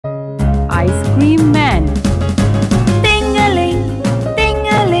ice cream man. Ting-a-ling,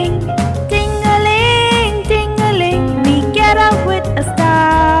 ting-a-ling, ting-a-ling, ting-a-ling, we get up with a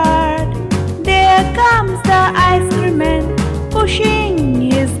start. There comes the ice cream man, pushing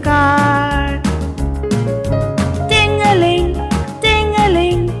his cart. Ting-a-ling,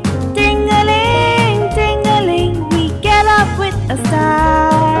 ting-a-ling, ting-a-ling, ting-a-ling, we get up with a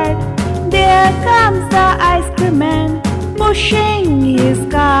start. There comes the ice cream man, pushing his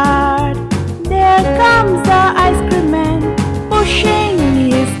cart. There comes the ice cream man, pushing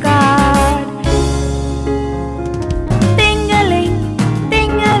his cart. Ting-a-ling,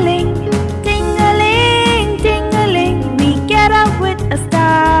 ting-a-ling, ting-a-ling, ting-a-ling, we get up with a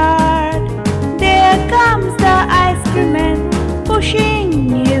start. There comes the ice cream man, pushing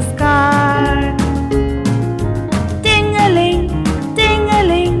his cart. Ting-a-ling,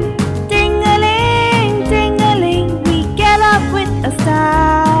 ting-a-ling, ting-a-ling, ting-a-ling, we get up with a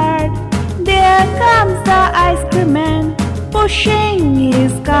start. There comes the ice cream man, pushing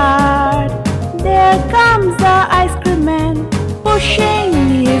his cart. There comes the ice cream man, pushing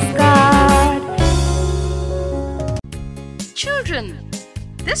his cart. Children,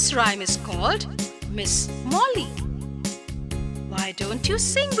 this rhyme is called Miss Molly. Why don't you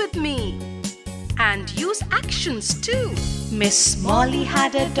sing with me? And use actions too. Miss Molly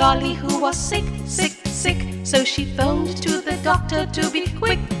had a dolly who was sick, sick, sick. So she phoned to the doctor to be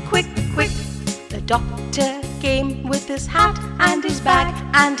quick, quick, quick. The doctor came with his hat and his bag,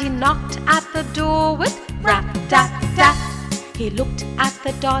 and he knocked at the door with rap, tap, tap. He looked at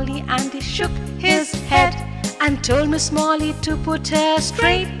the dolly and he shook his head and told Miss Molly to put her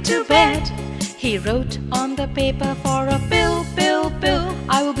straight to bed. He wrote on the paper for a bill, bill, bill.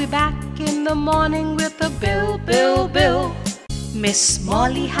 I will be back in the morning with a bill, bill, bill. Miss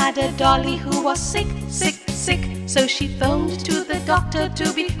Molly had a dolly who was sick, sick, sick. So she phoned to the doctor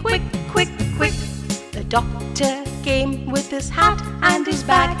to be quick, quick, quick. The doctor came with his hat and his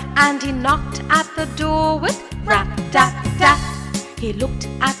bag, and he knocked at the door with rap, tap, tap. He looked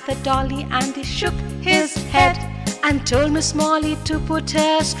at the dolly and he shook his head and told Miss Molly to put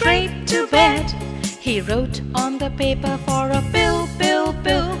her straight to bed. He wrote on the paper for a bill, bill,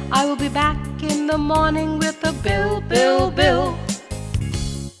 bill. I will be back in the morning with a bill, bill, bill.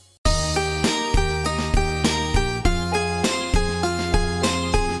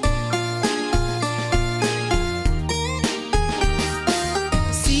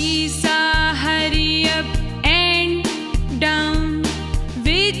 Seesaw, hurry up and down.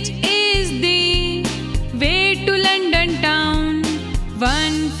 Which is the way to London town?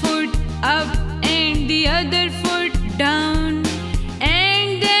 One foot up and the other foot down,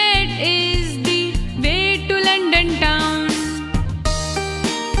 and that is the way to London town.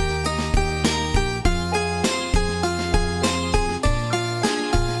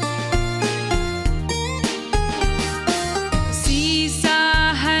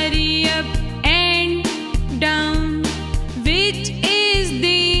 Seesaw, hurry up and down. Which is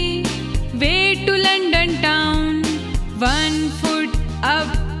the way to London town? One foot up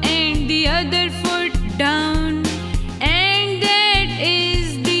and the other foot down, and that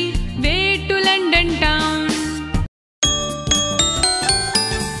is the way to London town.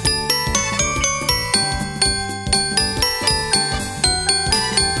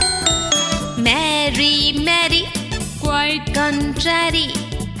 Mary, Mary, Quite contrary,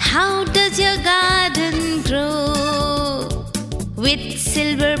 how does your garden grow? With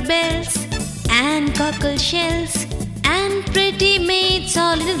silver bells and cockle shells and pretty maids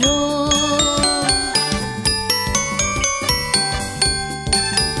all in a row.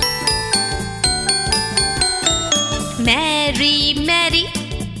 Mary, Mary,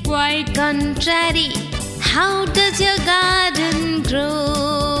 quite contrary, how does your garden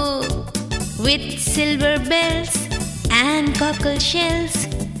grow? With silver bells and cockle shells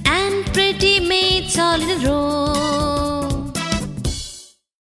and pretty maids all in a row.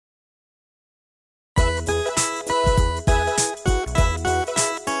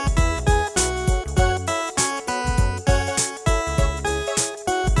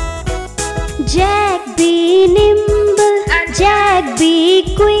 Jack be nimble, Jack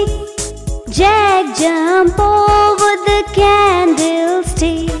be quick, Jack jump over the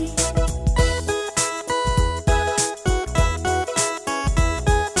candlestick.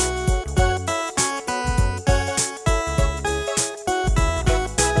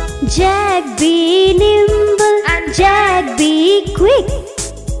 Jack be nimble and Jack be quick,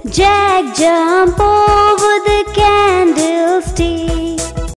 Jack jump over the candlestick.